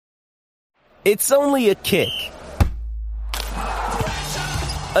It's only a kick,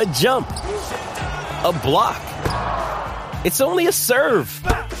 a jump, a block. It's only a serve.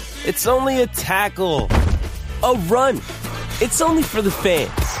 It's only a tackle, a run. It's only for the fans.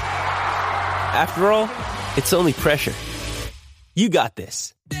 After all, it's only pressure. You got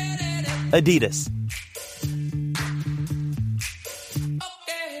this. Adidas.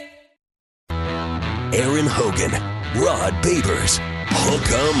 Aaron Hogan, Rod Babers,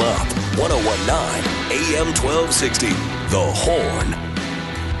 Hook 'em Up, 101.9 AM 1260, The Horn.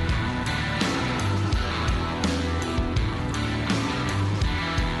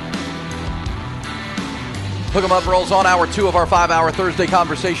 Hook 'em Up rolls on. Hour 2 of our 5-hour Thursday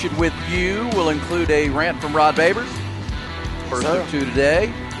conversation with you will include a rant from Rod Babers. First of 2 today.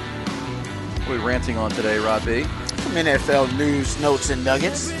 What are we ranting on today, Rod B? Some NFL news, notes, and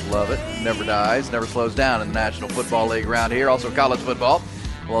nuggets. Love it. Never dies, never slows down in the National Football League around here. Also college football.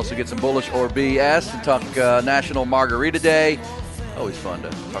 We'll also get some bullish or BS and talk National Margarita Day. Always fun to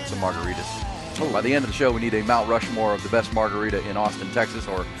talk some margaritas. By the end of the show, we need a Mount Rushmore of the best margarita in Austin, Texas,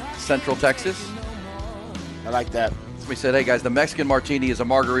 or Central Texas. I like that. Somebody said, hey, guys, the Mexican martini is a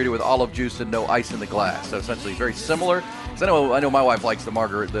margarita with olive juice and no ice in the glass. So essentially very similar. Because I know my wife likes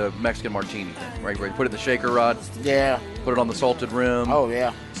the Mexican martini thing, right? Where you put it in the shaker rod. Yeah. Put it on the salted rim. Oh,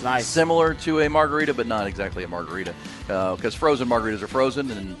 yeah. It's nice. Similar to a margarita, but not exactly a margarita. Because frozen margaritas are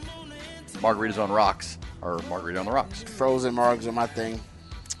frozen and margaritas on rocks are margarita on the rocks. Frozen margs are my thing.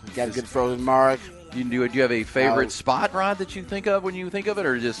 Got a good frozen marg. Do you have a favorite spot, Rod, that you think of when you think of it,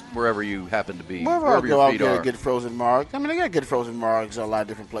 or just wherever you happen to be? Wherever your feet are. A good frozen marg. I mean, they got good frozen margs at a lot of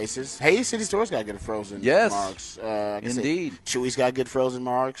different places. Hayes City Store's got good frozen margs. Indeed. Chewy's got good frozen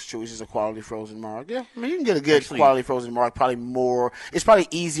margs. Chewy's is a quality frozen marg. Yeah, I mean, you can get a good quality frozen marg. Probably more. It's probably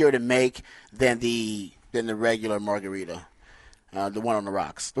easier to make than the regular margarita. The one on the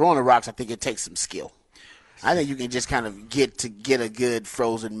rocks. The one on the rocks, I think it takes some skill. I think you can just kind of get a good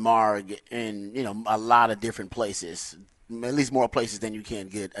frozen marg in, a lot of different places, at least more places than you can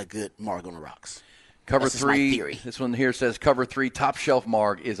get a good marg on the rocks. Cover That's 3, my theory. This one here says Cover 3 top shelf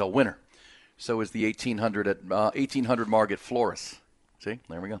marg is a winner. So is the 1800 marg at Flores. See,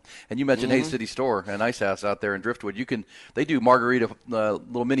 there we go. And you mentioned Hayes City Store, an ice house out there in Driftwood. They do margarita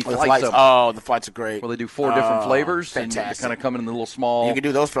little mini flights. The flights are great. Well, they do 4 different flavors. Fantastic. And they kind of come in the little small. You can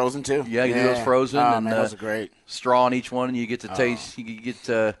do those frozen too. Yeah, you can do those frozen. And man, those are great. Straw in each one, and you get to taste. You get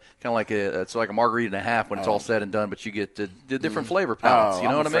kind of like it's like a margarita and a half when it's all said and done. But you get the different flavor palettes. You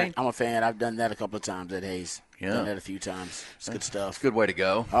know what I mean? I'm a fan. I've done that a couple of times at Hayes. Yeah. Done that a few times. It's good stuff. It's a good way to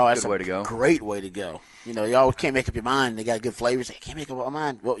go. Oh, that's good way to go. Great way to go. You always can't make up your mind. They got good flavors. You can't make up your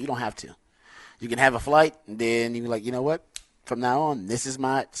mind. Well, you don't have to. You can have a flight, and then you're like, you know what? From now on, this is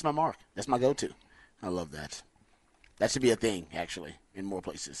my mark. That's my go-to. I love that. That should be a thing, actually, in more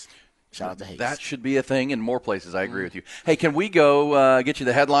places. Shout out to Hayes. That should be a thing in more places. I agree with you. Hey, can we go get you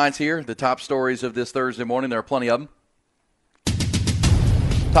the headlines here, the top stories of this Thursday morning? There are plenty of them.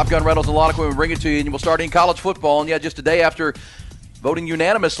 Top Gun Rentals and Lonico, we bring it to you, and we'll start in college football. And, just a day after voting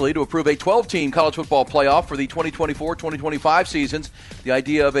unanimously to approve a 12-team college football playoff for the 2024-2025 seasons, the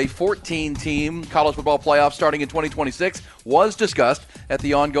idea of a 14-team college football playoff starting in 2026 was discussed at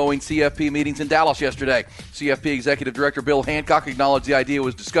the ongoing CFP meetings in Dallas yesterday. CFP Executive Director Bill Hancock acknowledged the idea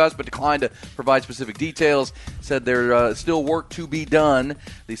was discussed but declined to provide specific details, said there's still work to be done.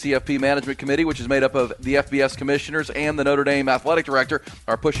 The CFP Management Committee, which is made up of the FBS commissioners and the Notre Dame athletic director,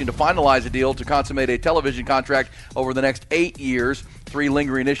 are pushing to finalize a deal to consummate a television contract over the next 8 years. 3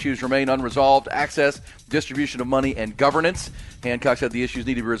 lingering issues remain unresolved: access, distribution of money, and governance. Hancock said the issues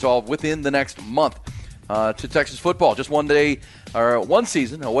need to be resolved within the next month. To Texas football, just one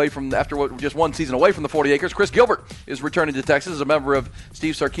season away from the 40 acres. Chris Gilbert is returning to Texas as a member of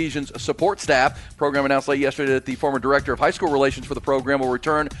Steve Sarkisian's support staff. Program announced late yesterday that the former director of high school relations for the program will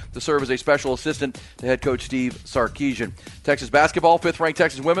return to serve as a special assistant to head coach Steve Sarkisian. Texas basketball, 5th-ranked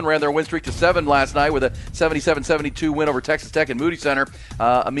Texas women ran their win streak to 7 last night with a 77-72 win over Texas Tech and Moody Center.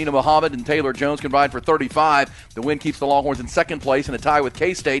 Amina Muhammad and Taylor Jones combined for 35. The win keeps the Longhorns in second place in a tie with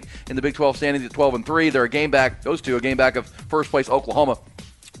K-State in the Big 12 standings at 12-3. They're a game back of first place Oklahoma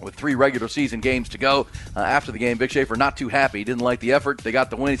with 3 regular season games to go. After the game, Vic Schaefer not too happy. He didn't like the effort. They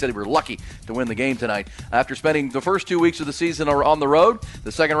got the win. He said they were lucky to win the game tonight. After spending the first 2 weeks of the season on the road,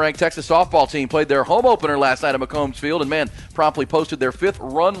 the second-ranked Texas softball team played their home opener last night at McCombs Field and, promptly posted their 5th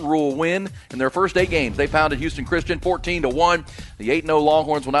run rule win in their first 8 games. They pounded Houston Christian 14-1. The 8-0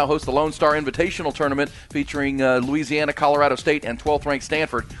 Longhorns will now host the Lone Star Invitational Tournament featuring Louisiana, Colorado State, and 12th-ranked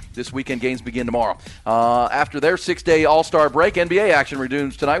Stanford. This weekend games begin tomorrow. After their 6-day All-Star break, NBA action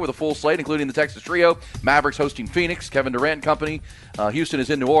resumes tonight tonight with a full slate, including the Texas Trio, Mavericks hosting Phoenix, Kevin Durant and company. Houston is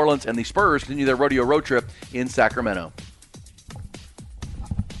in New Orleans, and the Spurs continue their rodeo road trip in Sacramento.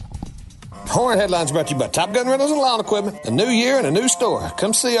 Horn Headlines brought to you by Top Gun Rentals and Lawn Equipment. A new year and a new store.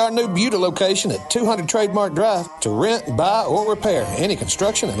 Come see our new Buda location at 200 Trademark Drive to rent, buy, or repair any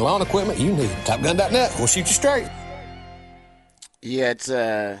construction and lawn equipment you need. TopGun.net. We'll shoot you straight. Yeah, it's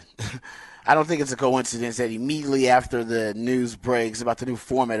I don't think it's a coincidence that immediately after the news breaks about the new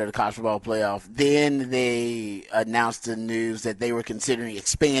format of the college football playoff, then they announced the news that they were considering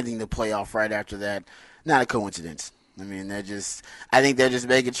expanding the playoff right after that. Not a coincidence. I mean, I think they're just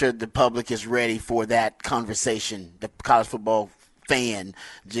making sure the public is ready for that conversation. The college football fan,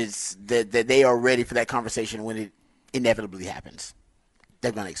 just that they are ready for that conversation when it inevitably happens.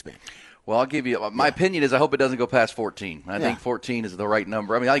 They're going to expand. Well, I'll give you my opinion is I hope it doesn't go past 14. I think 14 is the right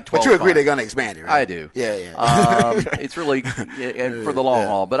number. I mean, I think 12. But you agree they're going to expand it, right? I do. Yeah. It's really for the long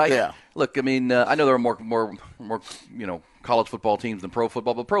haul. But look. I mean, I know there are more college football teams than pro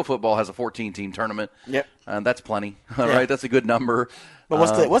football, but pro football has a 14-team tournament. Yep. And that's plenty. All right, that's a good number.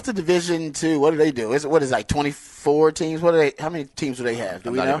 But what's the Division II? What do they do? What is it, like 24 teams? How many teams do they have?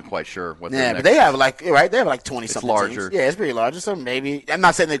 I'm not even quite sure. But they have like 20 something. Larger. Teams. Yeah, it's pretty large. So maybe I'm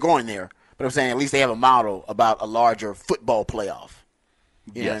not saying they're going there, but I'm saying at least they have a model about a larger football playoff.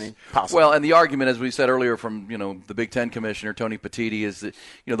 You know what I mean? Possible. Well, and the argument, as we said earlier from the Big Ten commissioner Tony Petitti, is that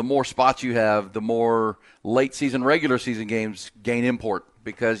the more spots you have, the more late season, regular season games gain import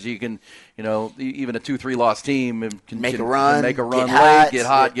because you can, even a 2-3 loss team can make a run get late,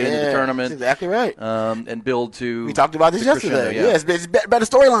 hot, get into the tournament. That's exactly right. And build to. We talked about this yesterday. Yeah, it's better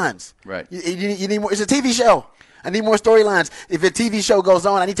storylines. Right. You need more. It's a TV show. I need more storylines. If a TV show goes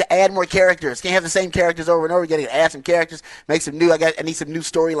on, I need to add more characters. Can't have the same characters over and over again. Add some characters, make some new. I need some new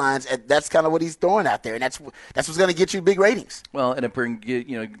storylines. And that's kind of what he's throwing out there, and that's what's going to get you big ratings. Well, and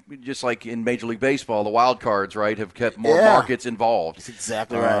it just like in Major League Baseball, the wild cards, right, have kept more markets involved. That's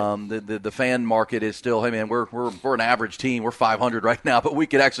exactly right. The fan market is still, hey man, we're an average team. We're 500 right now, but we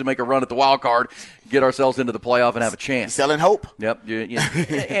could actually make a run at the wild card, get ourselves into the playoff, and have a chance. Selling hope. Yep,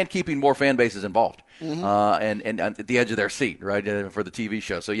 and keeping more fan bases involved. And at the edge of their seat, right, for the TV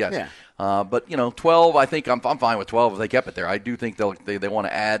show. So, yes. Yeah. But, 12, I think I'm fine with 12 if they kept it there. I do think they want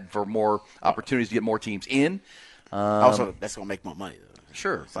to add for more opportunities to get more teams in. Also, that's going to make more money, though.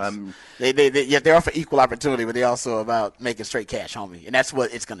 Sure. They offer equal opportunity, but they also about making straight cash, homie. And that's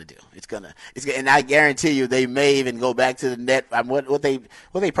what it's going to do. And I guarantee you they may even go back to the net. What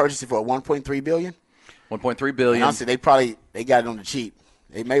they purchased it for, $1.3 billion? $1.3 billion. And honestly, they got it on the cheap.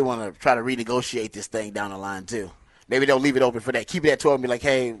 They may want to try to renegotiate this thing down the line, too. Maybe they'll leave it open for that. Keep it at 12 and be like,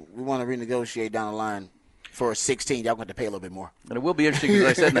 hey, we want to renegotiate down the line for 16. Y'all going to pay a little bit more. And it will be interesting, because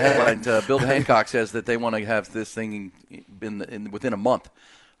I said in the headline, Bill Hancock says that they want to have this thing within a month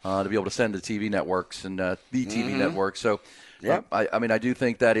to be able to send to TV networks and the TV networks. So, I do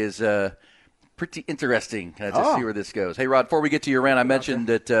think that is pretty interesting to see where this goes. Hey, Rod, before we get to your rant, I mentioned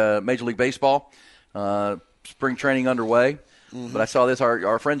that Major League Baseball, spring training underway. But I saw this.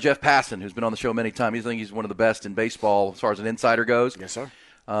 Our friend Jeff Passan, who's been on the show many times, I think he's one of the best in baseball as far as an insider goes. Yes, sir.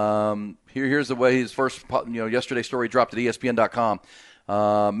 Here's the way his first, yesterday's story dropped at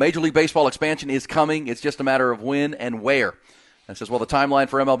ESPN.com. Major League Baseball expansion is coming. It's just a matter of when and where. And it says, well, the timeline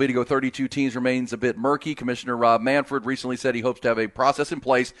for MLB to go 32 teams remains a bit murky. Commissioner Rob Manfred recently said he hopes to have a process in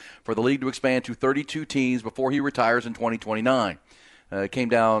place for the league to expand to 32 teams before he retires in 2029. It came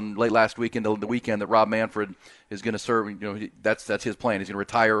down late last week into the weekend that Rob Manfred is going to serve. That's his plan. He's going to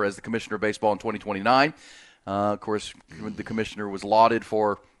retire as the commissioner of baseball in 2029. Of course, the commissioner was lauded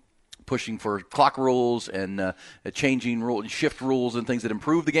for pushing for clock rules and changing shift rules and things that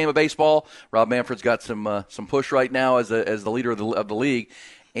improve the game of baseball. Rob Manfred's got some push right now as the leader of the league.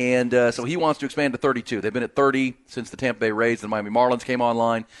 And so he wants to expand to 32. They've been at 30 since the Tampa Bay Rays and the Miami Marlins came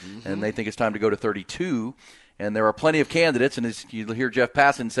online, and they think it's time to go to 32. And there are plenty of candidates, and as you hear Jeff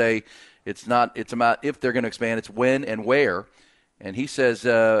Passan say, it's about if they're going to expand, it's when and where. And he says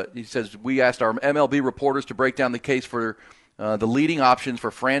we asked our MLB reporters to break down the case for the leading options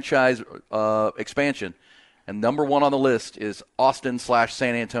for franchise expansion, and number one on the list is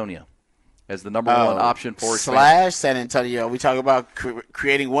Austin/San Antonio as the number one option for expansion. San Antonio. We talk about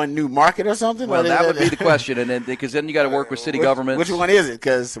creating one new market or something? Well, that would be the question, and then because then you got to work with city governments. Which one is it?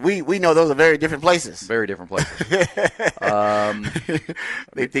 Because we know those are very different places. Very different places.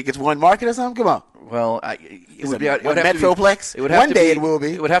 They think it's one market or something? Come on. Well, it would be Metroplex. It would have one day it will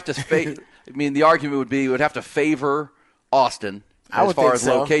be. It would have to. The argument would be it would have to favor Austin as far as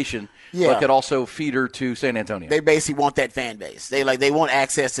location. Yeah. But could also feed her to San Antonio. They basically want that fan base. They want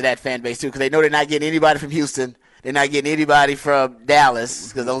access to that fan base too, because they know they're not getting anybody from Houston, They're not getting anybody from Dallas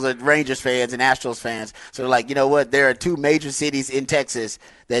because those are Rangers fans and Astros fans. So they're like, you know what? There are two major cities in Texas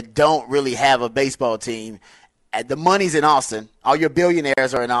that don't really have a baseball team. The money's in Austin. All your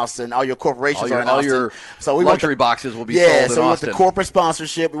billionaires are in Austin. All your corporations are in Austin. All your luxury boxes will be sold in Austin. We want the corporate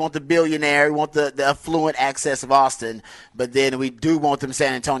sponsorship. We want the billionaire. We want the affluent access of Austin. But then we do want them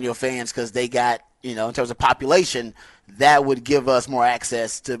San Antonio fans because they got, in terms of population, that would give us more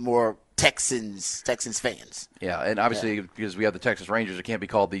access to more Texans fans. Yeah, and obviously because we have the Texas Rangers, it can't be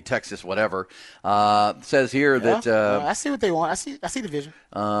called the Texas whatever. It says here that I see what they want. I see the vision.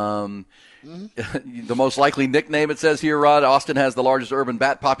 The most likely nickname, it says here, Rod, Austin has the largest urban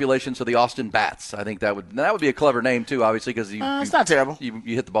bat population, so the Austin Bats. I think that would be a clever name too, obviously, because it's not terrible. You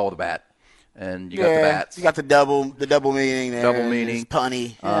hit the ball with a bat. And you got the bats. You got the double meaning there. Double meaning. It's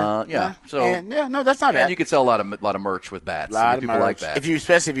punny. That's not bad. And you could sell a lot of merch with bats. People like that.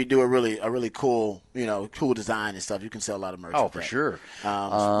 Especially if you do a really cool, cool design and stuff, you can sell a lot of merch. Oh, for sure.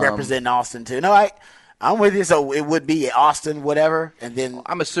 Representing Austin too. No, I'm with you. So it would be Austin, whatever, and then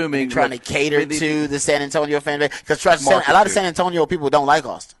I'm assuming trying to cater to the San Antonio fan base because a lot of San Antonio people don't like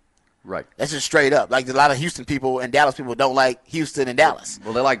Austin. Right. That's just straight up. Like a lot of Houston people and Dallas people don't like Houston and Dallas.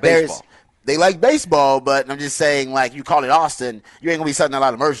 Well, they like baseball. They like baseball, but I'm just saying, like, you call it Austin, you ain't going to be selling a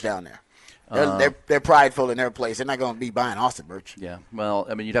lot of merch down there. They're prideful in their place. They're not going to be buying Austin merch. Yeah. Well,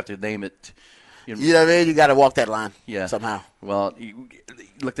 I mean, you'd have to name it. You know what I mean? You got to walk that line somehow. Well,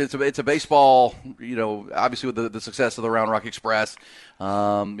 look, it's a baseball, obviously with the success of the Round Rock Express,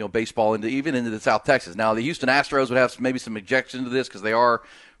 baseball even into the South Texas. Now, the Houston Astros would have maybe some objection to this because they are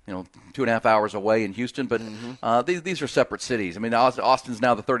 – 2.5 hours away in Houston, but these are separate cities. I mean, Austin's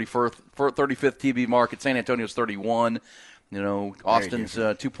now the 35th TV market. San Antonio's 31. Austin's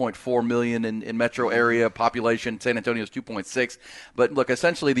 2.4 million in metro area population. San Antonio's 2.6. But look,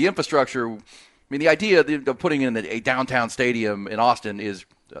 essentially the infrastructure. I mean, the idea of putting in a downtown stadium in Austin is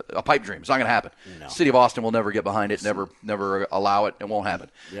a pipe dream. It's not going to happen. No. City of Austin will never get behind it, never allow it. It won't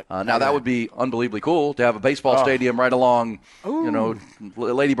happen. Yep. Now, that would be unbelievably cool to have a baseball stadium right along,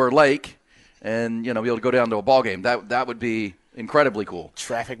 Lady Bird Lake and, be able to go down to a ball game. That would be incredibly cool.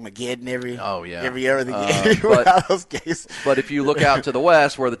 Traffic Mageddon every those games. But if you look out to the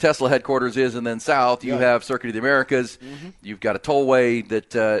west where the Tesla headquarters is and then south, you have Circuit of the Americas. You've got a tollway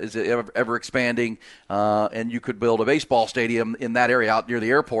that is ever expanding, and you could build a baseball stadium in that area out near the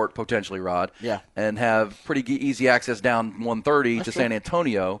airport potentially, Rod, and have pretty easy access down 130 to San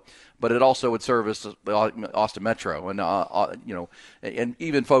Antonio. But it also would service the Austin Metro, and and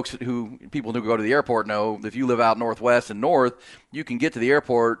even people who go to the airport know if you live out northwest and north, you can get to the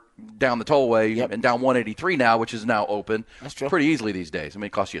airport down the tollway and down 183 now, which is now open. That's true. Pretty easily these days. I mean,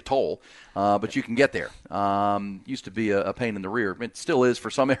 it costs you a toll, but you can get there. Used to be a pain in the rear. It still is for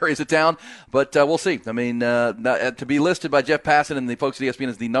some areas of town, but we'll see. I mean, to be listed by Jeff Passan and the folks at ESPN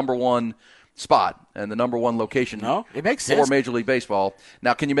as the number one spot and the number one location it makes sense for Major League Baseball.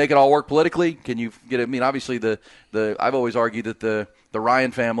 Now, can you make it all work politically? Can you get it? I mean, obviously, I've always argued that the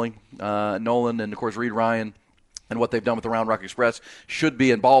Ryan family, Nolan and, of course, Reed Ryan, and what they've done with the Round Rock Express should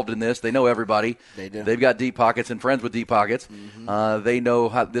be involved in this. They know everybody. They do. They've got deep pockets and friends with deep pockets. They know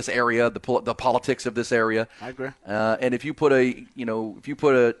how this area, the politics of this area. I agree. And if you put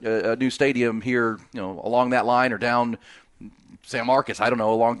a new stadium here, along that line or down San Marcos, I don't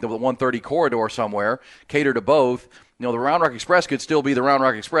know, along the 130 corridor somewhere, cater to both. The Round Rock Express could still be the Round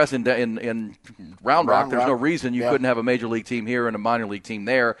Rock Express in Round Rock. There's no reason you couldn't have a major league team here and a minor league team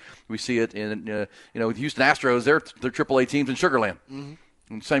there. We see it in, with Houston Astros, they're AAA teams in Sugar Land.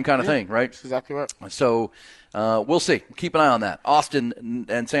 Same kind of thing, right? That's exactly right. So we'll see. Keep an eye on that. Austin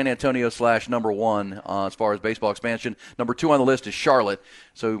and San Antonio / number one as far as baseball expansion. Number 2 on the list is Charlotte.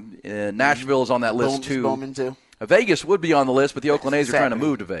 So Nashville is on that list too. Bowman too. Vegas would be on the list, but the Oakland A's are trying to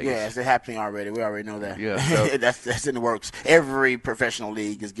move to Vegas. Yeah, it's happening already. We already know that. Yeah, so. that's in the works. Every professional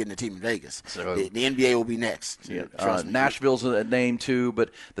league is getting a team in Vegas. So, the NBA will be next. Yeah, Nashville's a name too, but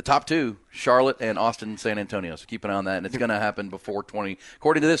the top 2, Charlotte and Austin, San Antonio. So keep an eye on that, and it's going to happen before 20.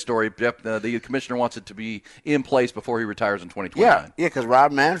 According to this story, Jeff, the commissioner wants it to be in place before he retires in 2029. Yeah, because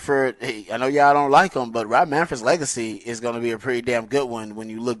Rob Manfred, I know y'all don't like him, but Rob Manfred's legacy is going to be a pretty damn good one when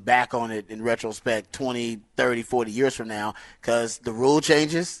you look back on it in retrospect 20, 30, 40 years from now, because the rule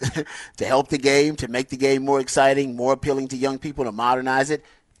changes to help the game, to make the game more exciting, more appealing to young people, to modernize it,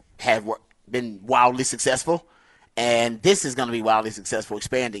 have been wildly successful. And this is going to be wildly successful,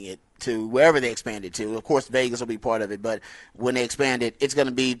 expanding it to wherever they expand it to. Of course, Vegas will be part of it, but when they expand it, it's going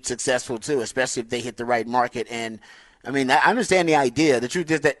to be successful too, especially if they hit the right market. And I mean, I understand the idea. The truth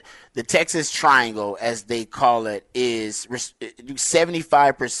is that the Texas Triangle, as they call it, is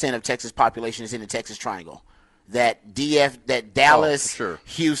 75% of Texas population is in the Texas Triangle. that Dallas, sure.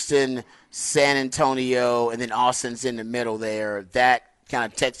 Houston, San Antonio, and then Austin's in the middle there. That kind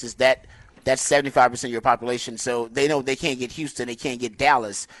of Texas, that's 75% of your population. So they know they can't get Houston, they can't get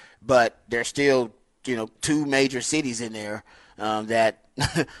Dallas, but there's still, two major cities in there that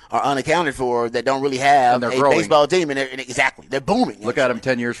are unaccounted for, that don't really have a baseball team. And exactly, they're booming. Look at them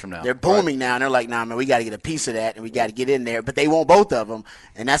 10 years from now. They're booming now, and they're like, nah, man, we got to get a piece of that, and we got to get in there. But they want both of them,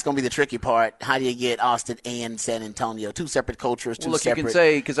 and that's going to be the tricky part. How do you get Austin and San Antonio? Two separate cultures, two separate. You can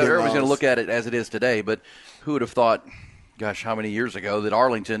say, because everybody's going to look at it as it is today, but who would have thought, gosh, how many years ago, that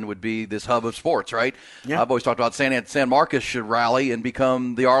Arlington would be this hub of sports, right? Yeah. I've always talked about San Marcos should rally and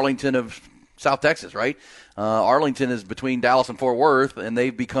become the Arlington of South Texas, right? Arlington is between Dallas and Fort Worth, and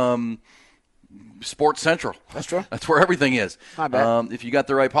they've become sports central. That's true. That's where everything is. Not bad. If you got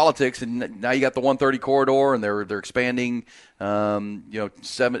the right politics, and now you got the 130 corridor, and they're expanding.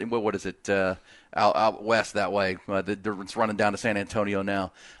 7. What is it? Out west that way. It's running down to San Antonio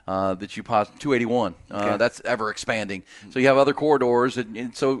now. That you 281. Okay. That's ever expanding. So you have other corridors,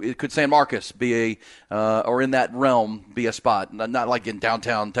 and so it could San Marcos be or in that realm be a spot, not like in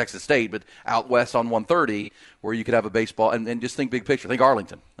downtown Texas State, but out west on 130, where you could have a baseball. And just think big picture. Think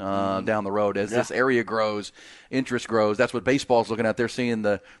Arlington down the road as this area grows, interest grows. That's what baseball's looking at. They're seeing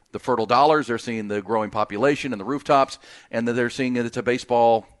the fertile dollars. They're seeing the growing population and the rooftops, and they're seeing that it's a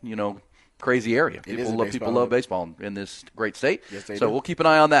baseball, crazy area. People love baseball in this great state. Yes, they do. We'll keep an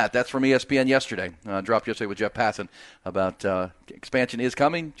eye on that. That's from ESPN yesterday. Dropped yesterday with Jeff Passan about expansion is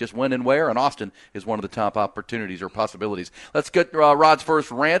coming. Just when and where, and Austin is one of the top opportunities or possibilities. Let's get Rod's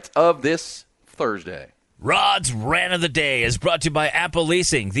first rant of this Thursday. Rod's Rant of the Day is brought to you by Apple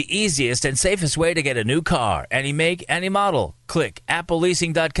Leasing, the easiest and safest way to get a new car. Any make, any model. Click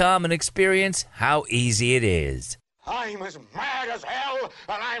appleleasing.com and experience how easy it is. I'm as mad as hell,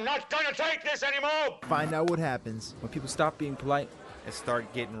 and I'm not going to take this anymore! Find out what happens when people stop being polite and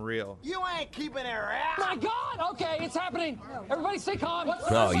start getting real. You ain't keeping it right. My God! Okay, it's happening. Everybody stay calm.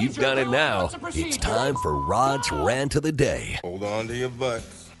 Oh, you've done it now. It's time for Rod's Rant of the Day. Hold on to your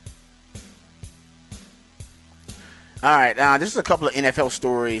butts. All right, there's a couple of NFL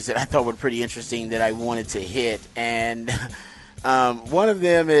stories that I thought were pretty interesting that I wanted to hit, and one of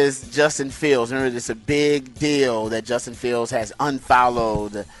them is Justin Fields. Remember, it's a big deal that Justin Fields has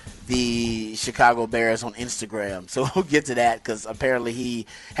unfollowed the Chicago Bears on Instagram. So we'll get to that because apparently he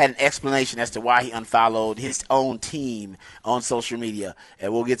had an explanation as to why he unfollowed his own team on social media,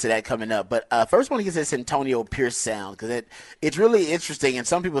 and we'll get to that coming up. But first I want to get to this Antonio Pierce sound because it's really interesting, and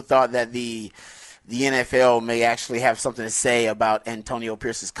some people thought that the NFL may actually have something to say about Antonio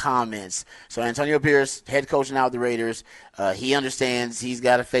Pierce's comments. So Antonio Pierce, head coach now of the Raiders, he understands he's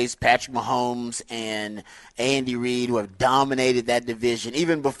got to face Patrick Mahomes and Andy Reid, who have dominated that division.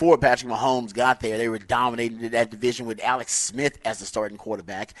 Even before Patrick Mahomes got there, they were dominating that division with Alex Smith as the starting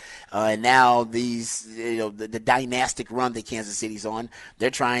quarterback. And now the dynastic run that Kansas City's on,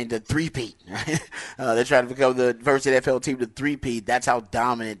 they're trying to three-peat. Right? They're trying to become the first NFL team to three-peat. That's how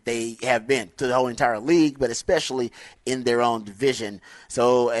dominant they have been to the whole entire league, but especially in their own division.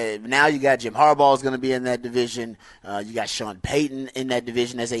 So now you got Jim Harbaugh is going to be in that division. You got Sean Payton in that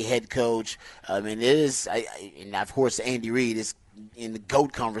division as a head coach. I mean, it is, and of course, Andy Reid is in the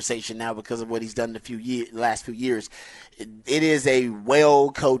GOAT conversation now because of what he's done in the last few years. It is a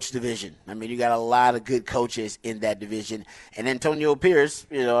well-coached division. I mean, you got a lot of good coaches in that division. And Antonio Pierce,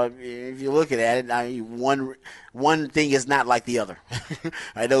 if you look at it, one thing is not like the other.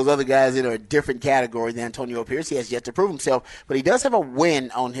 Right, those other guys in a different category than Antonio Pierce. He has yet to prove himself, but he does have a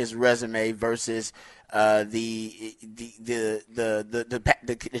win on his resume versus the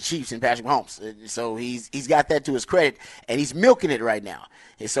Chiefs and Patrick Mahomes. So he's got that to his credit, and he's milking it right now.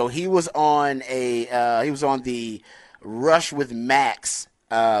 And so he was on the Rush with Max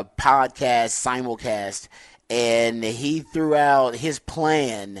podcast simulcast, and he threw out his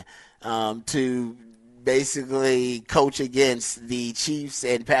plan to basically coach against the Chiefs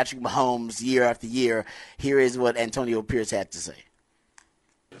and Patrick Mahomes year after year. Here is what Antonio Pierce had to say.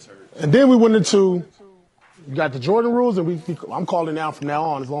 And then we went into, you got the Jordan rules, and I'm calling now from now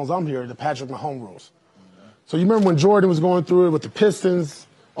on, as long as I'm here, the Patrick Mahomes rules. So you remember when Jordan was going through it with the Pistons,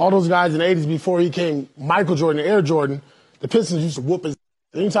 all those guys in the 80s before he came Michael Jordan, Air Jordan, the Pistons used to whoop his.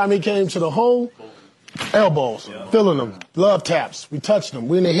 Anytime he came to the hole, elbows, filling them, love taps. We touched them.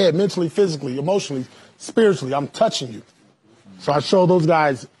 We in the head, mentally, physically, emotionally, spiritually. I'm touching you. So I showed those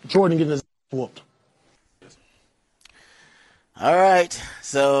guys Jordan getting his whooped. All right,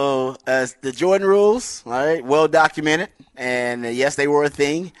 so the Jordan rules, all right, well documented, and yes, they were a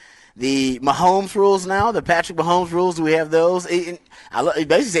thing. The Mahomes rules now, the Patrick Mahomes rules, do we have those? He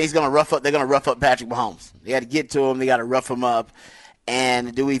basically says he's going to rough up. They're going to rough up Patrick Mahomes. They got to get to him. They got to rough him up.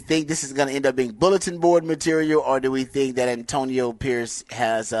 And do we think this is going to end up being bulletin board material, or do we think that Antonio Pierce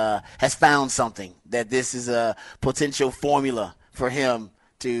has found something, that this is a potential formula for him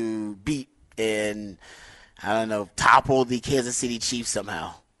to beat and, I don't know, topple the Kansas City Chiefs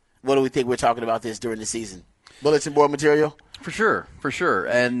somehow? What do we think we're talking about this during the season? Bulletin board material? For sure.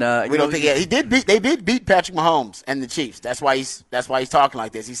 And we don't think they did beat Patrick Mahomes and the Chiefs. That's why he's talking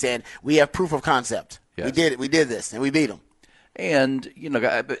like this. He's saying we have proof of concept. Yes. We did this and we beat them. And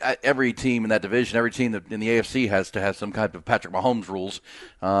every team in that division, every team in the AFC has to have some kind of Patrick Mahomes rules.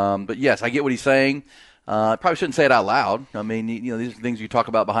 But yes, I get what he's saying. I probably shouldn't say it out loud. I mean, these are things you talk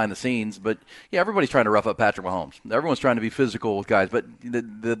about behind the scenes. But yeah, everybody's trying to rough up Patrick Mahomes. Everyone's trying to be physical with guys. But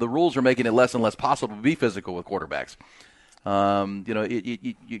the rules are making it less and less possible to be physical with quarterbacks.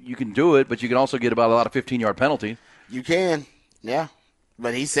 You can do it, but you can also get about a lot of 15-yard penalty. You can, yeah.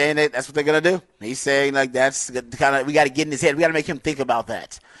 But he's saying that's what they're going to do. He's saying, like, that's kind of – we got to get in his head. We got to make him think about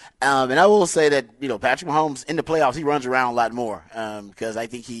that. And I will say that, Patrick Mahomes in the playoffs, he runs around a lot more because I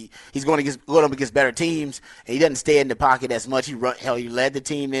think he's going up against better teams, and he doesn't stay in the pocket as much. He led the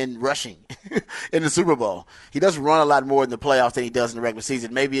team in rushing in the Super Bowl. He does run a lot more in the playoffs than he does in the regular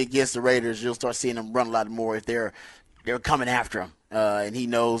season. Maybe against the Raiders, you'll start seeing him run a lot more if they're coming after him, and he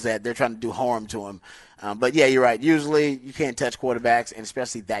knows that they're trying to do harm to him. But, yeah, you're right. Usually you can't touch quarterbacks, and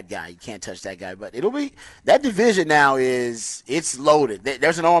especially that guy. You can't touch that guy. But it'll be – that division now it's loaded.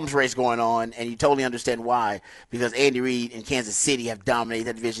 There's an arms race going on, and you totally understand why, because Andy Reid and Kansas City have dominated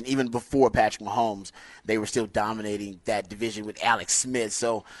that division. Even before Patrick Mahomes, they were still dominating that division with Alex Smith.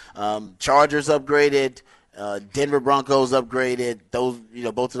 So Chargers upgraded. Denver Broncos upgraded. Those,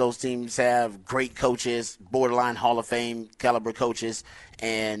 both of those teams have great coaches, borderline Hall of Fame caliber coaches,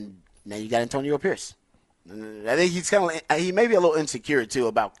 and now you got Antonio Pierce. I think he may be a little insecure too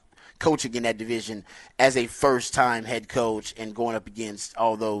about coaching in that division as a first-time head coach and going up against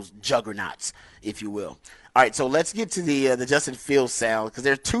all those juggernauts, if you will. All right, so let's get to the Justin Fields sound, because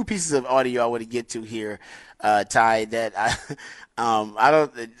there are two pieces of audio I want to get to here, Ty. That I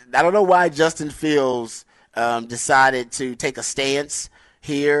don't know why Justin Fields decided to take a stance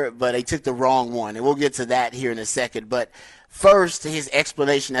here, but they took the wrong one, and we'll get to that here in a second. But first, his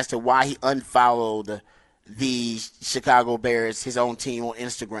explanation as to why he unfollowed the Chicago Bears, his own team, on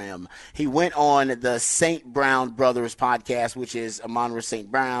Instagram. He went on the St. Brown Brothers podcast, which is Amon-Ra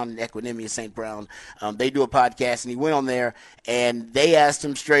St. Brown and Equanimous St. Brown. They do a podcast, and he went on there, and they asked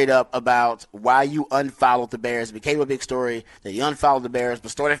him straight up about why you unfollowed the Bears. It became a big story that he unfollowed the Bears,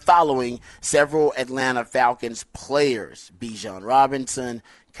 but started following several Atlanta Falcons players, Bijan Robinson,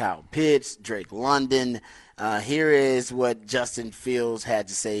 Kyle Pitts, Drake London. Here is what Justin Fields had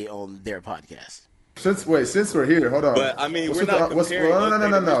to say on their podcast. Since we're here, hold on. But I mean, what's we're not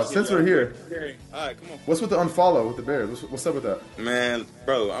comparing. No. Since we're here, all right, come on. What's with the unfollow with the Bears? What's up with that? Man,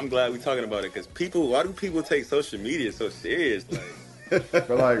 bro, I'm glad we're talking about it, because why do people take social media so serious? Like, but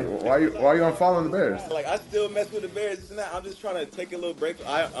like, why are you unfollowing the Bears? Like, I still mess with the Bears. It's not, I'm just trying to take a little break.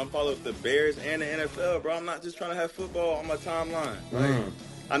 I unfollow the Bears and the NFL, bro. I'm not just trying to have football on my timeline. Like,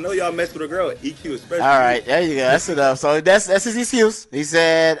 I know y'all mess with a girl at EQ especially. All right, there you go. That's enough. So that's his excuse. He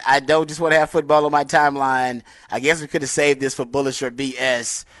said, I don't just want to have football on my timeline. I guess we could have saved this for Bullish or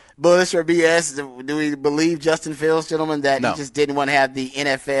BS. Bullish or BS, do we believe Justin Fields, gentlemen, that he just didn't want to have the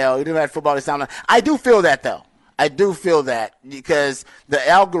NFL? He didn't have football on his timeline. I do feel that, though. I do feel that, because the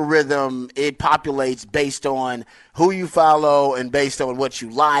algorithm, it populates based on who you follow and based on what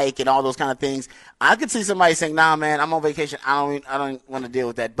you like and all those kind of things. I could see somebody saying, nah, man, I'm on vacation. I don't want to deal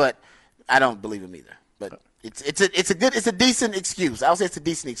with that. But I don't believe him either. But it's a decent excuse. I'll say it's a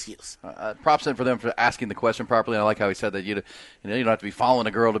decent excuse. Props in for them for asking the question properly. I like how he said that you don't have to be following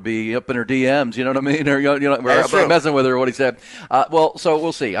a girl to be up in her DMs. You know what I mean? Or or messing with her. What he said. Well, so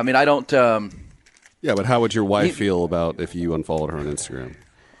we'll see. I mean, I don't. Yeah, but how would your wife feel about if you unfollowed her on Instagram?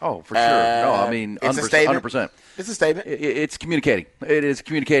 Oh, for sure. No, I mean, it's a statement. 100%. It's a statement. It's communicating. It is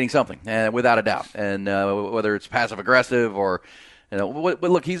communicating something, without a doubt. And whether it's passive aggressive or, but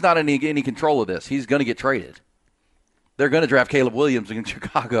look, he's not in any control of this. He's going to get traded. They're going to draft Caleb Williams in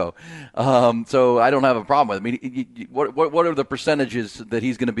Chicago. So I don't have a problem with it. I mean, what are the percentages that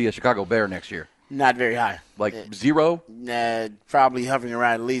he's going to be a Chicago Bear next year? Not very high. Like zero? Probably hovering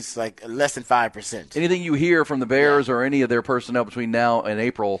around at least like less than 5%. Anything you hear from the Bears or any of their personnel between now and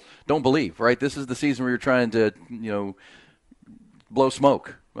April, don't believe, right? This is the season where you're trying to, blow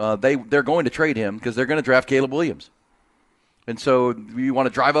smoke. They're going to trade him because they're going to draft Caleb Williams. And so you want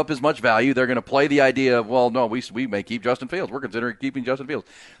to drive up as much value. They're going to play the idea of, well, no, we may keep Justin Fields. We're considering keeping Justin Fields.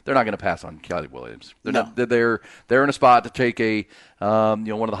 They're not going to pass on Kelly Williams. They're in a spot to take a one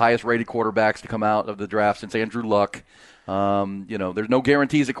of the highest rated quarterbacks to come out of the draft since Andrew Luck. There's no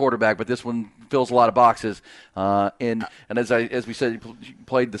guarantees at quarterback, but this one fills a lot of boxes. And as we said, you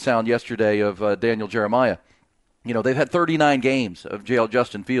played the sound yesterday of Daniel Jeremiah. They've had 39 games of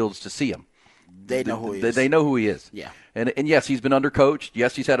Justin Fields to see him. They know who he is. They know who he is. Yeah. And yes, he's been undercoached.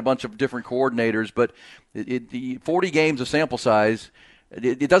 Yes, he's had a bunch of different coordinators, but the 40 games of sample size,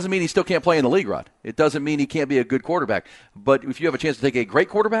 it doesn't mean he still can't play in the league, Rod. It doesn't mean he can't be a good quarterback. But if you have a chance to take a great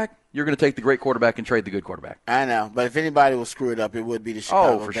quarterback, you're going to take the great quarterback and trade the good quarterback. I know, but if anybody will screw it up, it would be the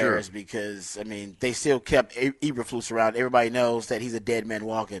Chicago Bears because, they still kept Eberflus around. Everybody knows that he's a dead man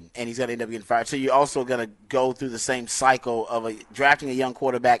walking, and he's going to end up getting fired. So you're also going to go through the same cycle of drafting a young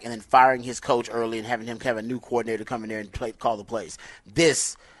quarterback and then firing his coach early and having him have a new coordinator come in there and call the plays.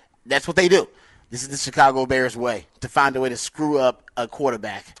 That's what they do. This is the Chicago Bears way, to find a way to screw up a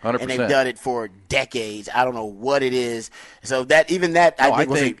quarterback. 100%. And they've done it for decades. I don't know what it is. So I think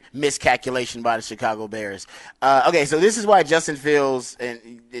was a miscalculation by the Chicago Bears. Okay, so this is why Justin Fields,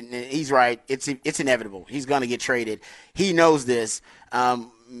 and he's right, it's inevitable. He's going to get traded. He knows this.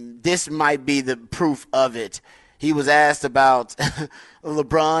 This might be the proof of it. He was asked about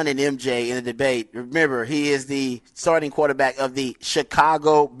LeBron and MJ in the debate. Remember, he is the starting quarterback of the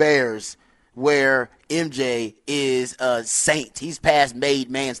Chicago Bears, where MJ is a saint. He's past made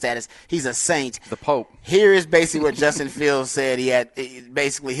man status. He's a saint. The Pope. Here is basically what Justin Fields said. He had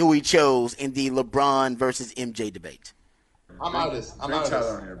basically who he chose in the LeBron versus MJ debate. I'm out of this. I'm out of this.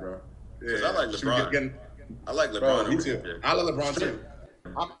 On here, bro. Yeah, I like LeBron. I like LeBron. Me too. I love LeBron too.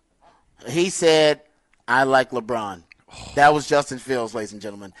 He said, I like LeBron. That was Justin Fields, ladies and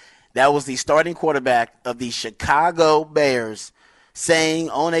gentlemen. That was the starting quarterback of the Chicago Bears saying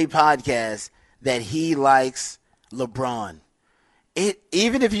on a podcast that he likes LeBron.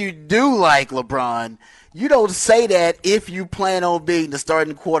 Even if you do like LeBron, you don't say that if you plan on being the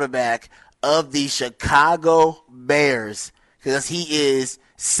starting quarterback of the Chicago Bears, because he is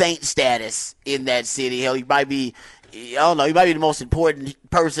saint status in that city. Hell, he might be the most important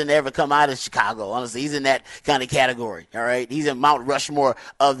person to ever come out of Chicago. Honestly, he's in that kind of category, all right? He's in Mount Rushmore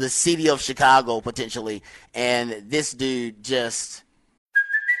of the city of Chicago, potentially. And this dude just...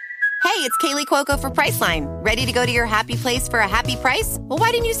 Hey, it's Kaylee Cuoco for Priceline. Ready to go to your happy place for a happy price? Well,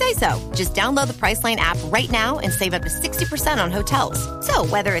 why didn't you say so? Just download the Priceline app right now and save up to 60% on hotels. So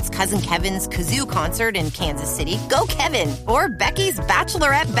whether it's Cousin Kevin's Kazoo Concert in Kansas City, go Kevin, or Becky's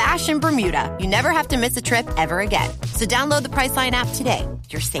Bachelorette Bash in Bermuda, you never have to miss a trip ever again. So download the Priceline app today.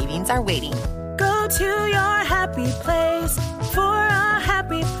 Your savings are waiting. Go to your happy place for a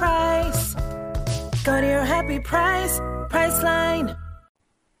happy price. Go to your happy price, Priceline.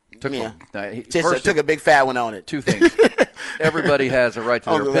 Took a big fat one on it. Two things. Everybody has a right to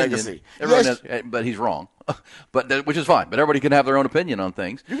their opinion. Legacy. But he's wrong. Which is fine. But everybody can have their own opinion on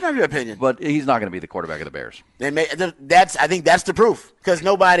things. You can have your opinion. But he's not going to be the quarterback of the Bears. I think that's the proof. Because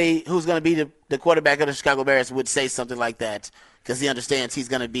nobody who's going to be the quarterback of the Chicago Bears would say something like that, because he understands he's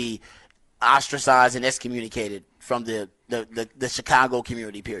going to be ostracized and excommunicated from the Chicago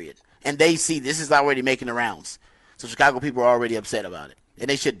community, period. And they see this is already making the rounds. So Chicago people are already upset about it. And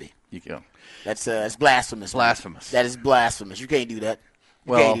they should be. You go. That's blasphemous. Blasphemous. That is blasphemous. You can't do that.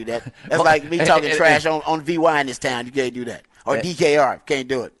 You can't do that. That's like me talking trash on VY in this town. You can't do that. Or DKR. Can't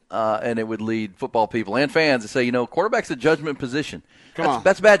do it. And it would lead football people and fans to say, quarterback's a judgment position. Come on.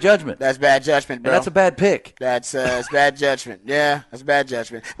 That's bad judgment. That's bad judgment, bro. And that's a bad pick. That's bad judgment. Yeah, that's bad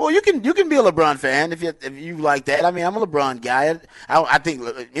judgment. Well, you can be a LeBron fan if you like that. I mean, I'm a LeBron guy. I think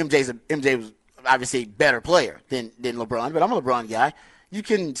MJ was obviously a better player than LeBron, but I'm a LeBron guy. You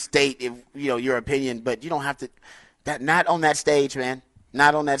can state your opinion, but you don't have to. Not on that stage, man.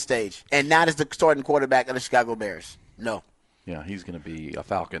 Not on that stage, and not as the starting quarterback of the Chicago Bears. No. Yeah, he's going to be a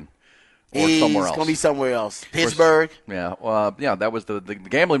Falcon or somewhere else. He's going to be somewhere else. Pittsburgh. That was the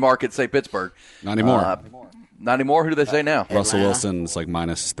gambling market. Say Pittsburgh. Not anymore. Not anymore. Who do they say now? Russell Wilson's like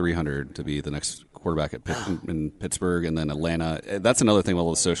minus 300 to be the next quarterback in Pittsburgh, and then Atlanta. That's another thing with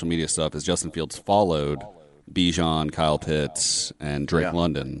all the social media stuff is Justin Fields followed Bijan, Kyle Pitts, and Drake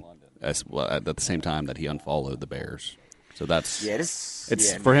London at the same time that he unfollowed the Bears. So that's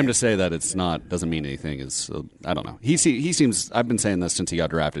for him to say that it's not doesn't mean anything. I don't know. He seems. I've been saying this since he got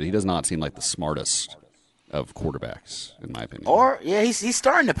drafted. He does not seem like the smartest of quarterbacks, in my opinion. He's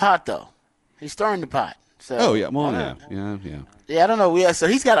starting the pot though. He's starting the pot. So, yeah. I don't know. So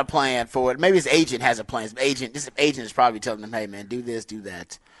he's got a plan for it. Maybe his agent has a plan. This agent is probably telling him, "Hey, man, do this, do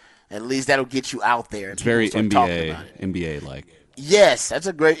that." At least that'll get you out there. It's very NBA-like. Yes, that's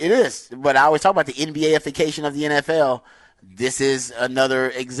it is. But I always talk about the NBA-ification of the NFL. This is another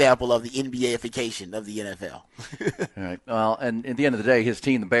example of the NBA-ification of the NFL. All right. Well, and at the end of the day, his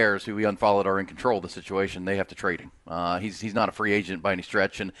team, the Bears, who we unfollowed, are in control of the situation. They have to trade him. He's not a free agent by any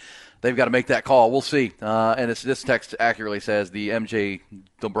stretch, and they've got to make that call. We'll see. And this text accurately says the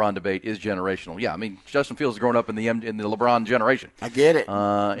MJ-LeBron debate is generational. Yeah, I mean, Justin Fields is growing up in the LeBron generation. I get it.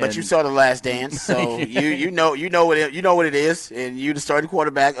 But you saw The Last Dance, so you know what it is, and you the starting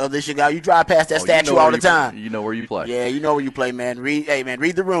quarterback of this guy. You drive past that statue all the time. You know where you play. Yeah, you know where you play, man. Read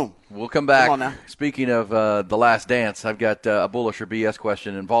the room. We'll come back. Come on now. Speaking of The Last Dance, I've got a bullish or BS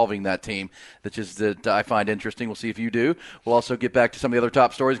question involving that team that I find interesting. We'll see if you do. We'll also get back to some of the other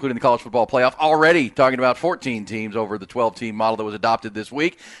top stories, including the college football playoff. Already talking about 14 teams over the 12-team model that was adopted this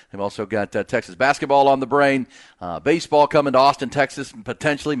week. They've also got Texas basketball on the brain, baseball coming to Austin, Texas,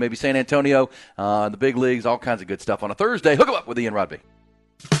 potentially, maybe San Antonio, the big leagues, all kinds of good stuff on a Thursday. Hook 'em up with Ian Rodby.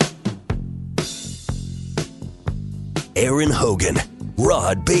 Aaron Hogan,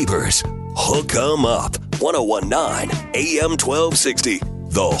 Rod Babers, Hook 'em Up, 1019 AM 1260,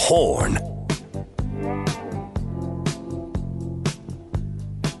 The Horn.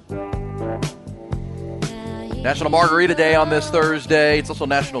 National Margarita Day on this Thursday. It's also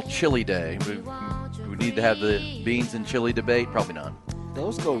National Chili Day. We need to have the beans and chili debate? Probably not.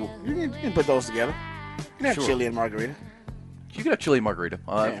 Those go. You can put those together. You can have chili and margarita. You could have chili and margarita.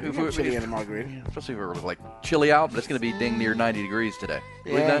 Chili and margarita. Especially if we're like chilly out, but it's going to be dang near 90 degrees today.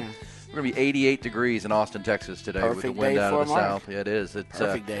 Believe that? We're going to be 88 degrees in Austin, Texas today with the wind out of the south. Yeah, it is. It's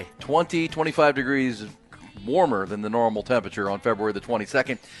perfect day. 25 degrees warmer than the normal temperature on February the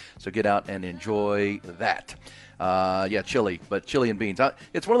 22nd. So get out and enjoy that. Chili, but chili and beans.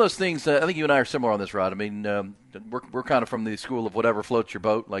 It's one of those things. I think you and I are similar on this, Rod. I mean, we're kind of from the school of whatever floats your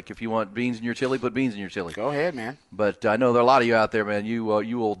boat. Like if you want beans in your chili, put beans in your chili. Go ahead, man. But I know there are a lot of you out there, man. You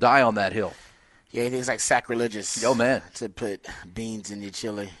will die on that hill. Yeah, it's like sacrilegious. Oh man, to put beans in your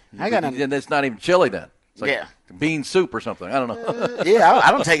chili. And it's not even chili then. It's like bean soup or something. I don't know.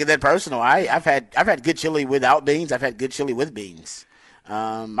 I don't take it that personal. I've had good chili without beans. I've had good chili with beans.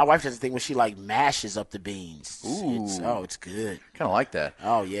 My wife does a thing where she mashes up the beans. Ooh. It's good. Kind of like that.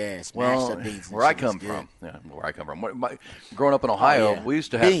 Oh yeah, it's mashed up beans. Where I come from, growing up in Ohio, we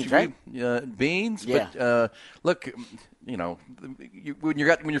used to have beans, right? Beans. Yeah. But look, when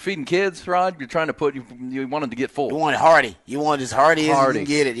you're feeding kids, Rod, you're trying to you want them to get full. You want it hearty. You want it as hearty as you can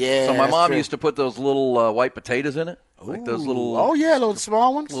get it. Yeah. So my mom used to put those little white potatoes in it. Like those little. Oh yeah, little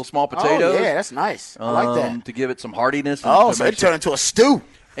small ones. Little small potatoes. Oh yeah, that's nice. I like that. To give it some hardiness. So it turned into a stew.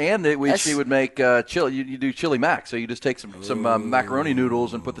 And she would make chili. You do chili mac. So you just take some macaroni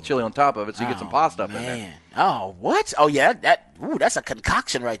noodles and put the chili on top of it, so you get some pasta up in there. Oh what? Oh yeah, that's a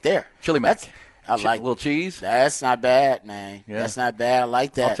concoction right there. Chili mac. I like a little cheese. That's not bad, man. Yeah. That's not bad. I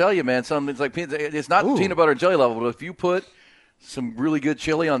like that. I'll tell you, man. It's like it's not peanut butter and jelly level, but if you put some really good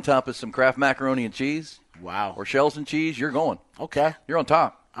chili on top of some Kraft macaroni and cheese, or shells and cheese, you're going. Okay, you're on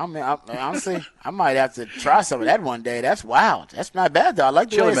top. Honestly, I might have to try some of that one day. That's wild. That's not bad though. I like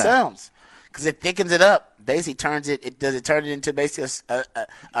the way it sounds because it thickens it up. Basically, turn it into basically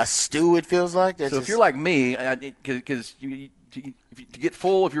a stew. It feels like. If you're like me, because to get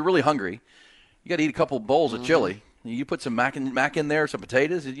full, if you're really hungry. You got to eat a couple bowls of chili. You put some mac in there, some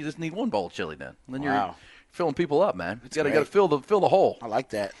potatoes, and you just need one bowl of chili then. And then you're filling people up, man. You got to fill the hole. I like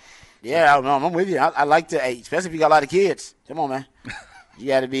that. Yeah, I'm with you. I like to, especially if you got a lot of kids. Come on, man. You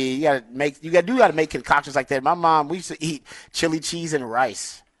got to make concoctions like that. My mom, we used to eat chili cheese and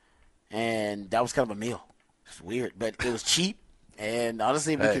rice, and that was kind of a meal. It's weird, but it was cheap. And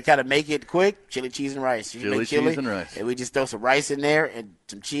honestly, we could kind of make it quick. Chili cheese and rice. Chili cheese and rice. And we just throw some rice in there and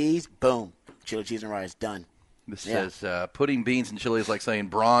some cheese. Boom. Chili cheese and rice, done. This says putting beans in chili is like saying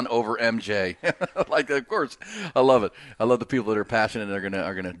Braun over MJ. Like, of course, I love it. I love the people that are passionate and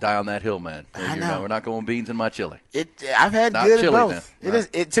are gonna die on that hill, man. I know. We're not going beans in my chili. I've had not good chili, of both.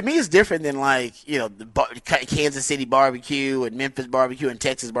 Then. To me, it's different than the Kansas City barbecue and Memphis barbecue and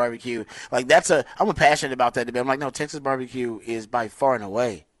Texas barbecue. Like I'm passionate about that debate. I'm like, no, Texas barbecue is by far and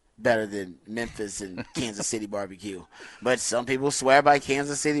away better than Memphis and Kansas City barbecue. But some people swear by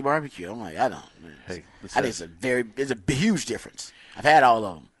Kansas City barbecue. I'm like, I don't. I think it's a huge difference. I've had all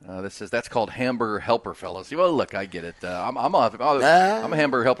of them. This says that's called hamburger helper, fellas. Well, look, I get it. I'm a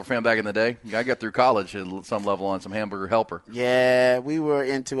hamburger helper fan back in the day. I got through college at some level on some hamburger helper. Yeah, we were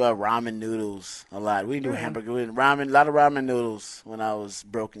into ramen noodles a lot. We knew hamburger, a lot of ramen noodles when I was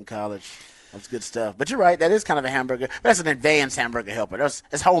broke in college. That's good stuff. But you're right. That is kind of a hamburger. But that's an advanced hamburger helper.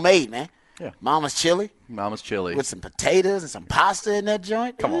 That's homemade, man. Yeah. Mama's chili. Mama's chili. With some potatoes and some pasta in that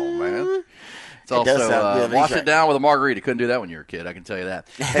joint. Come on, man. It's It does also sound good. wash He's it down with a margarita. Couldn't do that when you were a kid, I can tell you that.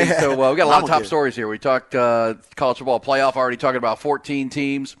 Hey, so we got a lot of top stories here. We talked college football playoff, already talking about 14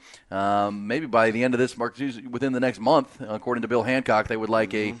 teams. Maybe by the end of this, within the next month, according to Bill Hancock, they would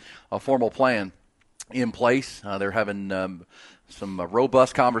like a formal plan in place. They're having some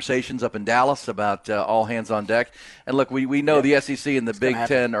robust conversations up in Dallas about all hands on deck. And look, we know the SEC and the Big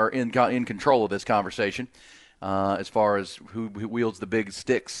Ten are in control of this conversation. As far as who wields the big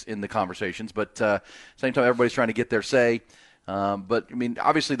sticks in the conversations. But same time, everybody's trying to get their say. But, I mean,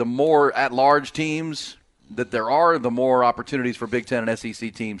 obviously the more at-large teams that there are, the more opportunities for Big Ten and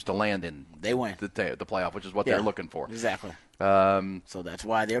SEC teams to land in they win the playoff, which is what they're looking for. Exactly. So that's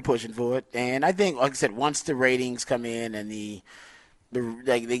why they're pushing for it. And I think, like I said, once the ratings come in and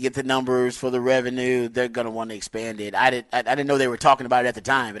they get the numbers for the revenue, they're going to want to expand it. I didn't know they were talking about it at the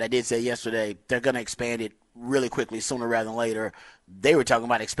time, but I did say yesterday they're going to expand it really quickly, sooner rather than later. They were talking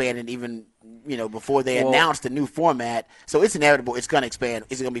about expanding even, before they announced the new format. So it's inevitable. It's going to expand.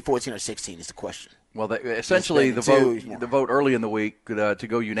 Is it going to be 14 or 16 is the question. Well, essentially the vote early in the week to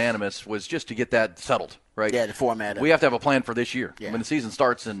go unanimous was just to get that settled, right? Yeah, the format. We have to have a plan for this year. Yeah. When the season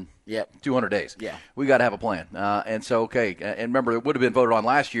starts in 200 days. Yeah. We got to have a plan. And so, okay, and remember, it would have been voted on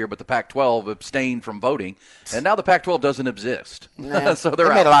last year, but the Pac-12 abstained from voting, and now the Pac-12 doesn't exist. Nah, so they're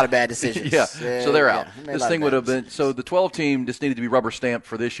they out. made a lot of bad decisions. Yeah, so they're out. This thing would have been, decisions. so the 12 team just needed to be rubber stamped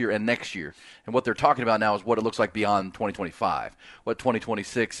for this year and next year. And what they're talking about now is what it looks like beyond 2025, what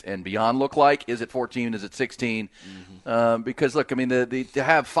 2026 and beyond look like. Is it 14? Is it 16? Because, look, I mean, to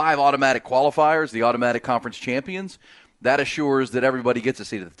have 5 automatic qualifiers, the automatic conference champions, that assures that everybody gets a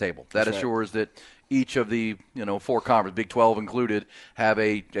seat at the table. That assures that each of the 4 conferences, Big 12 included, have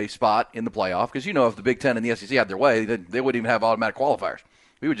a spot in the playoff. Because, if the Big 10 and the SEC had their way, they wouldn't even have automatic qualifiers.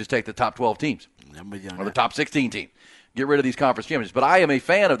 We would just take the top 12 teams or the top 16 team. Get rid of these conference champions. But I am a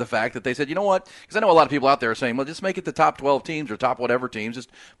fan of the fact that they said, you know what? Because I know a lot of people out there are saying, well, just make it the top 12 teams or top whatever teams. Just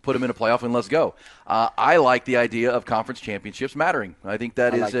put them in a playoff and let's go. I like the idea of conference championships mattering. I think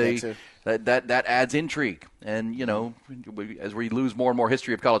that that adds intrigue. And, as we lose more and more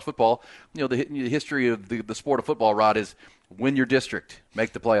history of college football, the history of the sport of football, Rod, is win your district,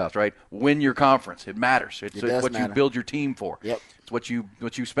 make the playoffs, right? Win your conference. It matters. It's what you build your team for. Yep. It's what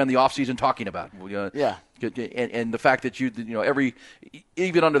you spend the offseason talking about. Yeah. And the fact that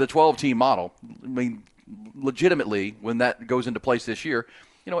even under the 12-team model, I mean, legitimately, when that goes into place this year,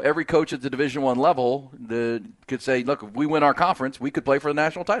 every coach at the Division I level could say, look, if we win our conference, we could play for the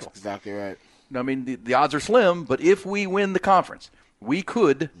national title. That's exactly right. I mean, the odds are slim, but if we win the conference, we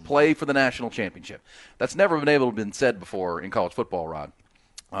could play for the national championship. That's never been able to been said before in college football, Rod.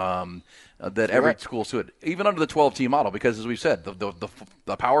 That every school should, even under the 12-team model, because as we've said,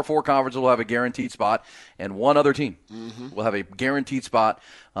 the Power 4 conference will have a guaranteed spot, and one other team will have a guaranteed spot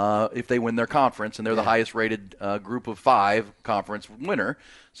if they win their conference, and they're the highest-rated group of 5 conference winner.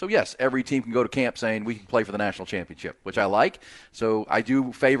 So, yes, every team can go to camp saying we can play for the national championship, which I like. So I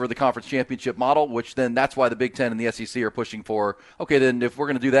do favor the conference championship model, which then that's why the Big Ten and the SEC are pushing for, okay, then if we're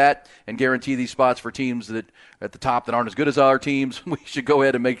going to do that and guarantee these spots for teams that at the top that aren't as good as our teams, we should go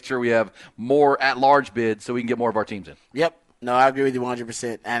ahead and make sure we have more at-large bids so we can get more of our teams in. Yep. No, I agree with you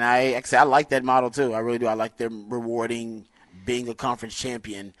 100%. And I like that model, too. I really do. I like them rewarding being a conference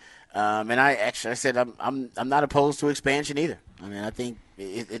champion. And I said I'm not opposed to expansion either. I mean, I think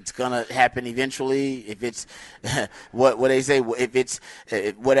it's gonna happen eventually. If it's what they say, if it's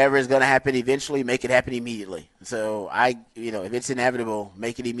whatever is gonna happen eventually, make it happen immediately. So if it's inevitable,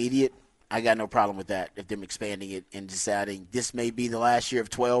 make it immediate. I got no problem with that. If them expanding it and deciding this may be the last year of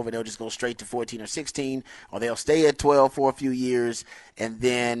 12 and they'll just go straight to 14 or 16, or they'll stay at 12 for a few years and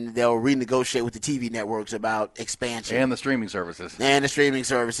then they'll renegotiate with the TV networks about expansion. And the streaming services.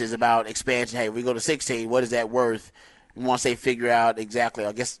 About expansion. Hey, we go to 16, what is that worth? And once they figure out exactly,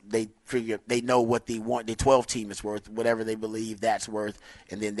 I guess they know what the 12 team is worth, whatever they believe that's worth,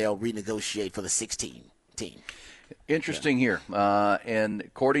 and then they'll renegotiate for the 16 team. Interesting here, and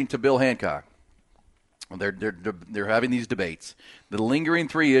according to Bill Hancock, they're having these debates. The lingering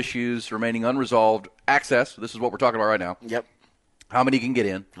 3 issues remaining unresolved: access. This is what we're talking about right now. Yep. How many can get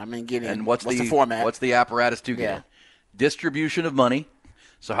in? And what's the format? What's the apparatus to get in? Distribution of money.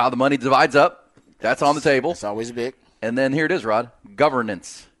 So how the money divides up. That's on the table. It's always big. And then here it is, Rod.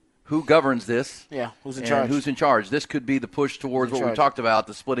 Governance. Who governs this? Yeah, who's in charge? Who's in charge? This could be the push towards what we talked about,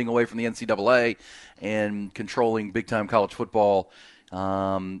 the splitting away from the NCAA and controlling big-time college football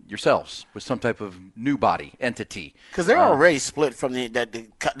yourselves with some type of new body, entity. Because they're already split from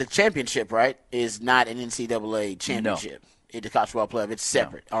the championship, right, is not an NCAA championship. No. in the college football playoff. It's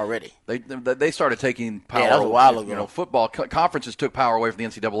separate already. They started taking power. Yeah, that was a while ago. You know, football conferences took power away from the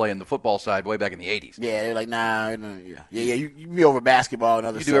NCAA and the football side way back in the 80s. Yeah, they're like, nah, you be over basketball and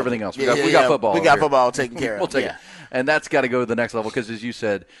other stuff. You do everything else. We got football. We got football taken care of. We'll take it. And that's got to go to the next level because, as you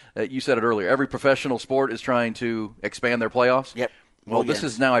said it earlier, every professional sport is trying to expand their playoffs. Yep. Well, this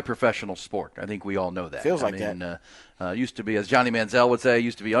is now a professional sport. I think we all know that. Feels like that. Used to be, as Johnny Manziel would say,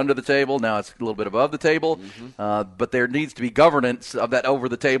 used to be under the table. Now it's a little bit above the table. But there needs to be governance of that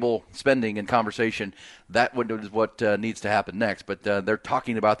over-the-table spending and conversation. That is what needs to happen next. But they're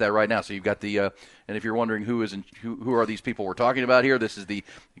talking about that right now. So you've got the and if you're wondering who are these people we're talking about here, this is the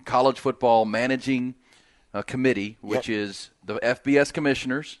College Football Managing Committee, which is the FBS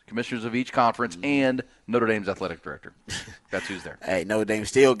commissioners of each conference, and Notre Dame's athletic director. That's who's there. Hey, Notre Dame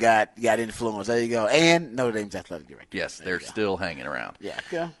still got influence. There you go. And Notre Dame's athletic director. Yes, they're still hanging around.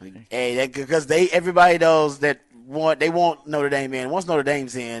 Yeah. Hey, because everybody knows that they want Notre Dame in. Once Notre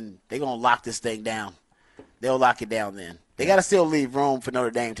Dame's in, they're going to lock this thing down. They'll lock it down then. They got to still leave room for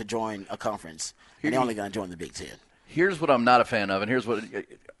Notre Dame to join a conference, and they're only going to join the Big Ten. Here's what I'm not a fan of, and here's what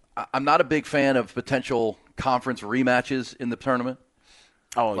I'm not a big fan of potential conference rematches in the tournament.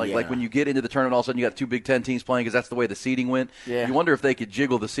 Like when you get into the tournament, all of a sudden you got two Big Ten teams playing because that's the way the seeding went. Yeah. You wonder if they could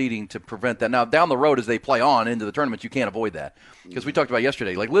jiggle the seeding to prevent that. Now, down the road as they play on into the tournament, you can't avoid that. Because we talked about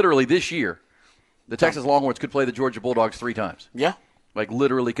yesterday, like literally this year, the Texas Longhorns could play the Georgia Bulldogs 3 times. Yeah. Like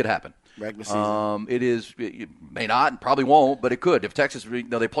literally could happen. Regular season. It may not and probably won't, but it could. If Texas,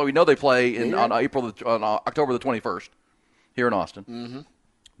 they play on October the 21st here in Austin. Mm-hmm.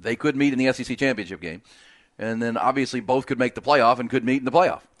 They could meet in the SEC championship game, and then obviously both could make the playoff and could meet in the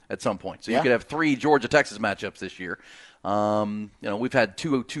playoff at some point. So you could have 3 Georgia-Texas matchups this year. We've had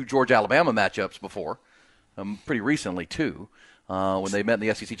two Georgia-Alabama matchups before, pretty recently too, when they met in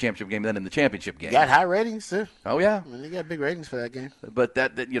the SEC championship game, then in the championship game. Got high ratings too. Oh yeah, they got big ratings for that game. But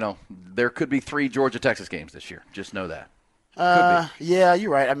that there could be 3 Georgia-Texas games this year. Just know that. Yeah,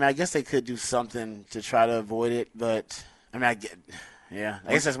 you're right. I mean, I guess they could do something to try to avoid it, but I mean, I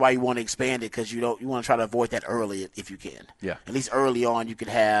guess that's why you want to expand it, because you want to try to avoid that early if you can. Yeah. At least early on, you could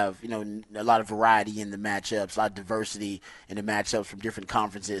have a lot of variety in the matchups, a lot of diversity in the matchups from different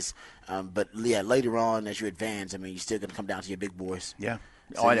conferences. But later on, as you advance, I mean, you're still going to come down to your big boys. Yeah.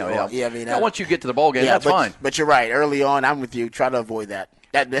 So I know. Yeah. I mean, once you get to the bowl game, that's fine. But you're right. Early on, I'm with you. Try to avoid that.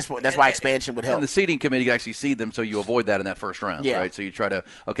 That's why expansion would help. And the seeding committee can actually seed them so you avoid that in that first round, right? So you try to,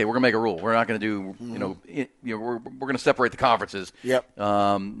 we're going to make a rule. We're not going to do, we're going to separate the conferences. Yep.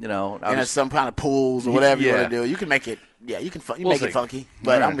 And there's some kind of pools or whatever you want to do. You can make it, you can make it funky.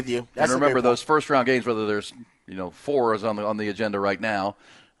 But I'm with you. And remember those first round games, whether there's 4 is on the agenda right now.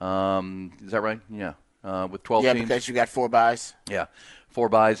 Is that right? Yeah. With 12 teams. Yeah, because you got 4 byes. Yeah. 4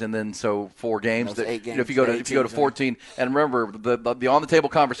 byes, and then 4 games. 8 games. If you go to 14, and remember the on the table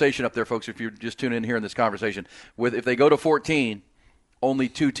conversation up there, folks. If you're just tuning in here in this conversation, if they go to 14, only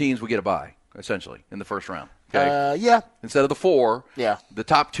 2 teams will get a bye essentially in the first round. Okay? Yeah. Instead of the 4, the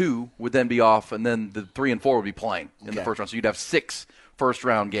top 2 would then be off, and then the 3 and 4 would be playing in the first round. So you'd have 6 first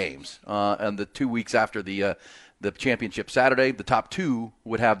round games, and the 2 weeks after the championship Saturday, the top 2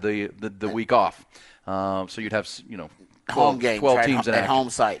 would have the week off. So you'd have 12 games, 12 teams at home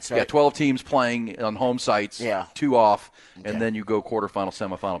sites, right? Yeah, 12 teams playing on home sites, 2 off, and then you go quarterfinal,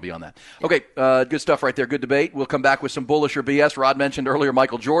 semifinal beyond that. Okay, good stuff right there, good debate. We'll come back with some bullish or BS. Rod mentioned earlier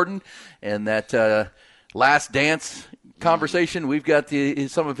Michael Jordan and that last dance conversation. We've got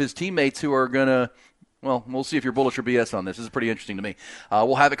some of his teammates who are going to, we'll see if you're bullish or BS on this. This is pretty interesting to me.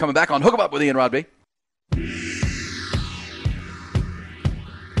 We'll have it coming back on Hook 'em Up with Ian Rodby.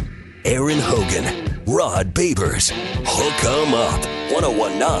 Aaron Hogan, Rod Babers, Hook 'em Up,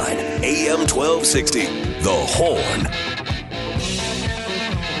 1019 AM 1260, The Horn.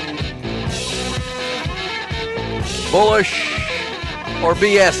 Bullish or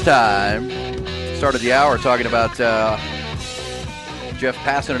BS time. Started the hour talking about Jeff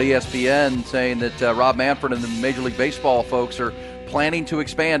Passan at ESPN saying that Rob Manfred and the Major League Baseball folks are planning to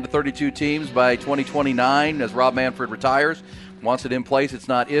expand to 32 teams by 2029 as Rob Manfred retires. Wants it in place. It's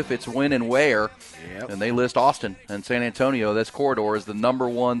not if, it's when and where. Yep. And they list Austin and San Antonio, this corridor, is the number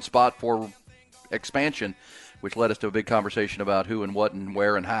 1 spot for expansion, which led us to a big conversation about who and what and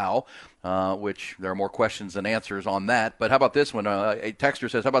where and how, which there are more questions than answers on that. But how about this one? A texter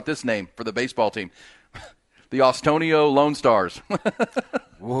says, how about this name for the baseball team? The Austonio Lone Stars.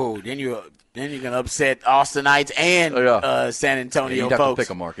 Whoa, then you're going to upset Austinites and San Antonio folks. You have to pick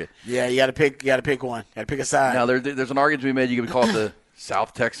a market. Yeah, you got to pick one. Got to pick a side. Now there's an argument to be made. You could call it the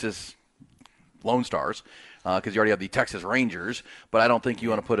South Texas Lone Stars. because you already have the Texas Rangers. But I don't think you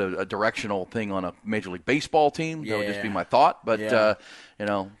want to put a directional thing on a Major League Baseball team. That would just be my thought. But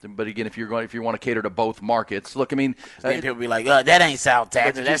but again, if you want to cater to both markets, look, I mean, people be like, that ain't South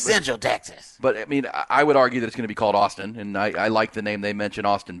Texas, that's Central Texas. But I mean, I would argue that it's going to be called Austin, and I like the name they mentioned,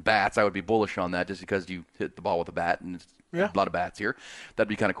 Austin Bats. I would be bullish on that just because you hit the ball with a bat, and it's a lot of bats here. That'd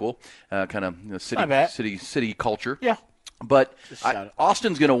be kind of cool, kind of city culture. Yeah. But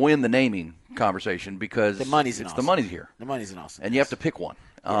Austin's going to win the naming conversation because the money's in Austin. The money's here. The money's in Austin, and you have to pick one.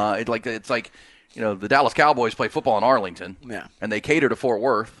 It's like. The Dallas Cowboys play football in Arlington, and they cater to Fort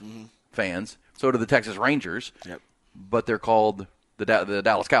Worth fans. So do the Texas Rangers, but they're called the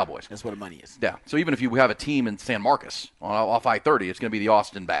Dallas Cowboys. That's where the money is. Yeah. So even if you have a team in San Marcos off I-30, it's going to be the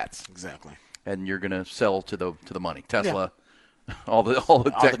Austin Bats. Exactly. And you're going to sell to the money. Tesla, all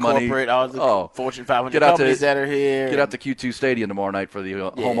the tech money, all the Fortune 500 companies that are here. Get out to Q2 Stadium tomorrow night for the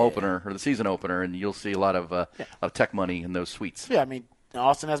home opener or the season opener, and you'll see a lot of tech money in those suites. Yeah, I mean.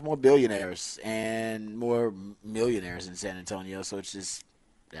 Austin has more billionaires and more millionaires in San Antonio, so it's just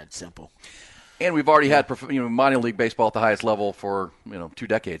that simple. And we've already had minor league baseball at the highest level for 2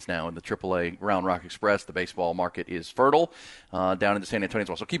 decades now in the AAA Round Rock Express. The baseball market is fertile down in the San Antonio as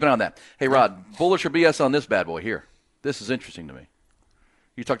well. So keep an eye on that. Hey, Rod, bullish or BS on this bad boy here? This is interesting to me.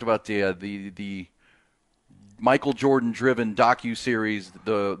 You talked about the Michael Jordan-driven docu-series,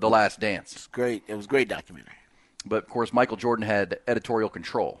 The Last Dance. It's great. It was a great documentary. But, of course, Michael Jordan had editorial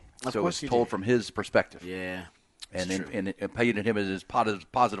control. So it was told from his perspective. Yeah. And it painted him as positive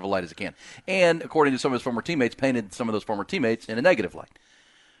a light as it can. And, according to some of his former teammates, painted some of those former teammates in a negative light.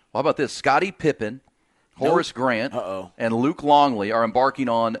 Well, how about this? Scottie Pippen, Horace Grant, and Luke Longley are embarking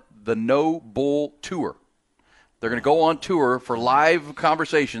on the No Bull Tour. They're going to go on tour for live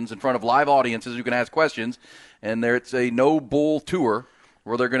conversations in front of live audiences who can ask questions. And it's a No Bull Tour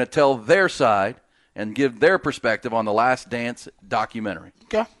where they're going to tell their side and give their perspective on the Last Dance documentary.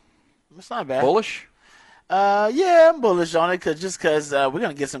 Okay. That's not bad. Bullish? Yeah, I'm bullish on it because we're going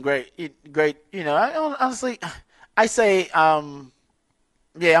to get some great, honestly, I say, I'm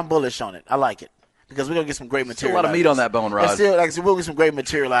bullish on it. I like it because we're going to get some great material. Still a lot of meat on that bone, Rod. We'll get some great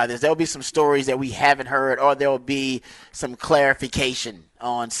material out of this. There'll be some stories that we haven't heard, or there'll be some clarification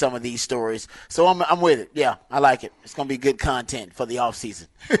on some of these stories. So I'm with it. Yeah, I like it. It's going to be good content for the off season.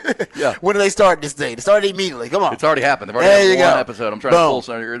 Yeah. When do they start this thing? They started immediately. Come on. It's already happened. They've already had one episode. I'm trying to pull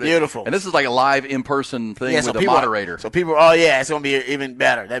some. Beautiful. And this is like a live in-person thing with a moderator. So people, it's going to be even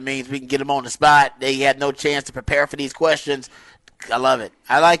better. That means we can get them on the spot. They had no chance to prepare for these questions. I love it.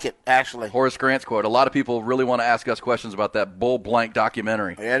 I like it, actually. Horace Grant's quote, a lot of people really want to ask us questions about that Bull Blank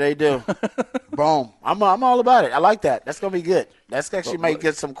documentary. Yeah, they do. Boom. I'm all about it. I like that. That's going to be good. That's actually might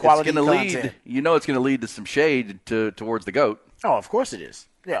get some quality content. It's going to lead to some shade towards the GOAT. Oh, of course it is.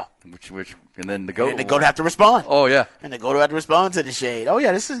 Yeah. And then the GOAT. And the GOAT have to respond. Oh, yeah. And the GOAT have to respond to the shade. Oh,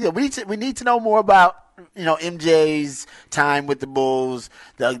 yeah, this is good. We need to know more about MJ's time with the Bulls.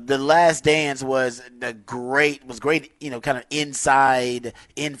 The Last Dance was great, kind of inside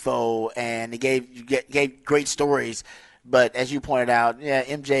info, and it gave great stories. But as you pointed out,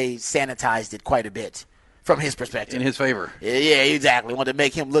 MJ sanitized it quite a bit from his perspective. In his favor. Yeah, exactly. Wanted to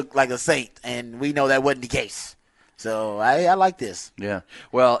make him look like a saint, and we know that wasn't the case. So I like this. Yeah.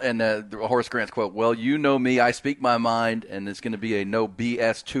 Well, and Horace Grant's quote, well, you know me, I speak my mind, and it's going to be a no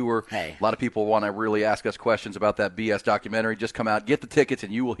BS tour. Hey. A lot of people want to really ask us questions about that BS documentary. Just come out, get the tickets,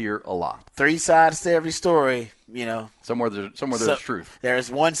 and you will hear a lot. 3 sides to every story, Somewhere there's truth. There's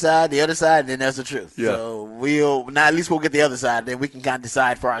one side, the other side, and then there's the truth. Yeah. So at least we'll get the other side. Then we can kind of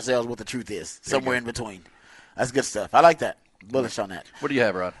decide for ourselves what the truth is, somewhere in between. That's good stuff. I like that. Bullish on that. What do you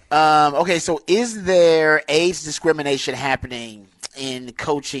have, Rod? Okay, so is there age discrimination happening in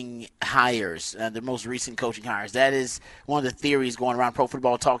coaching hires, the most recent coaching hires? That is one of the theories going around. Pro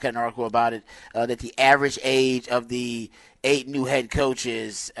Football Talk had an article about it, that the average age of the 8 new head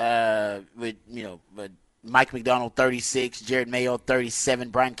coaches, with Mike McDonald, 36, Jared Mayo, 37,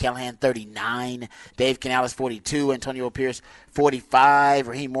 Brian Callahan, 39, Dave Canales, 42, Antonio Pierce, 45,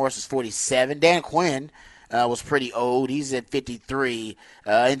 Raheem Morris is 47, Dan Quinn was pretty old. He's at 53.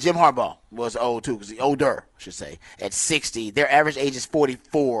 And Jim Harbaugh was old, too, because he's older, I should say, at 60. Their average age is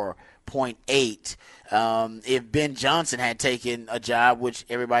 44.8. If Ben Johnson had taken a job, which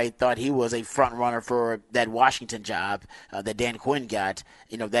everybody thought he was a front runner for that Washington job that Dan Quinn got,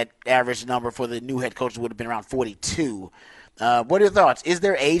 that average number for the new head coach would have been around 42. What are your thoughts? Is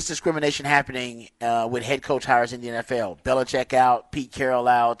there age discrimination happening with head coach hires in the NFL? Belichick out, Pete Carroll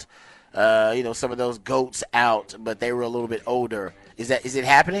out. Some of those GOATs out, but they were a little bit older. Is it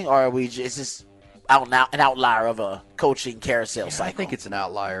happening, or is this an outlier of a coaching carousel cycle. I think it's an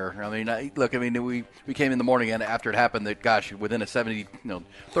outlier. I mean, we came in the morning and after it happened that, gosh, within a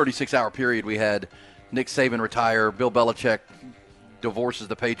 36-hour period, we had Nick Saban retire, Bill Belichick divorces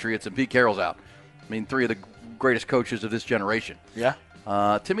the Patriots, and Pete Carroll's out. I mean, three of the greatest coaches of this generation. Yeah.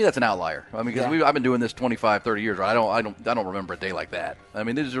 To me, that's an outlier. I mean, because I've been doing this 25, 30 years. Right? I don't remember a day like that. I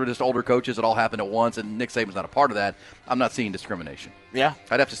mean, these are just older coaches that all happened at once, and Nick Saban's not a part of that. I'm not seeing discrimination. Yeah.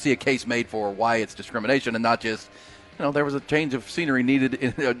 I'd have to see a case made for why it's discrimination and not just, there was a change of scenery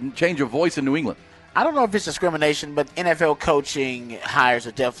needed, a change of voice in New England. I don't know if it's discrimination, but NFL coaching hires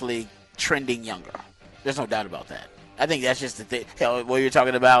are definitely trending younger. There's no doubt about that. I think that's just the thing. What you're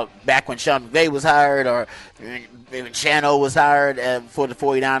talking about back when Sean McVay was hired or when Shano was hired for the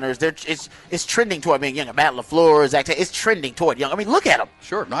 49ers. It's trending toward being younger. Matt LaFleur is acting. It's trending toward young. I mean, look at them.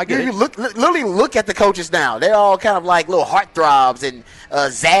 Sure, no, I get it. Literally look at the coaches now. They're all kind of like little heartthrobs and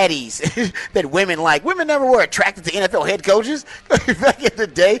zaddies that women like. Women never were attracted to NFL head coaches back in the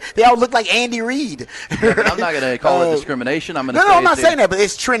day. They all look like Andy Reid. Yeah, I'm not going to call it discrimination. I'm going to No, I'm not saying that, but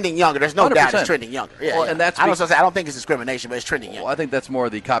it's trending younger. There's no 100%. doubt it's trending younger. Yeah, well, and that's I don't think it's discrimination, but it's trending younger. Well, I think that's more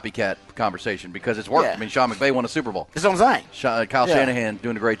the copycat conversation because it's worked. Yeah. I mean, Sean McVay won a Super Bowl. That's what I'm saying. Kyle Shanahan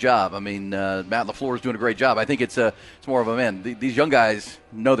doing a great job. I mean, Matt LaFleur is doing a great job. I think it's more of a man. These young guys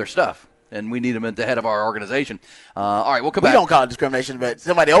know their stuff, and we need them at the head of our organization. All right, we'll come back. We don't call it discrimination, but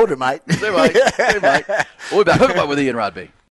somebody older might. They might. We'll be back with Ian Rodby.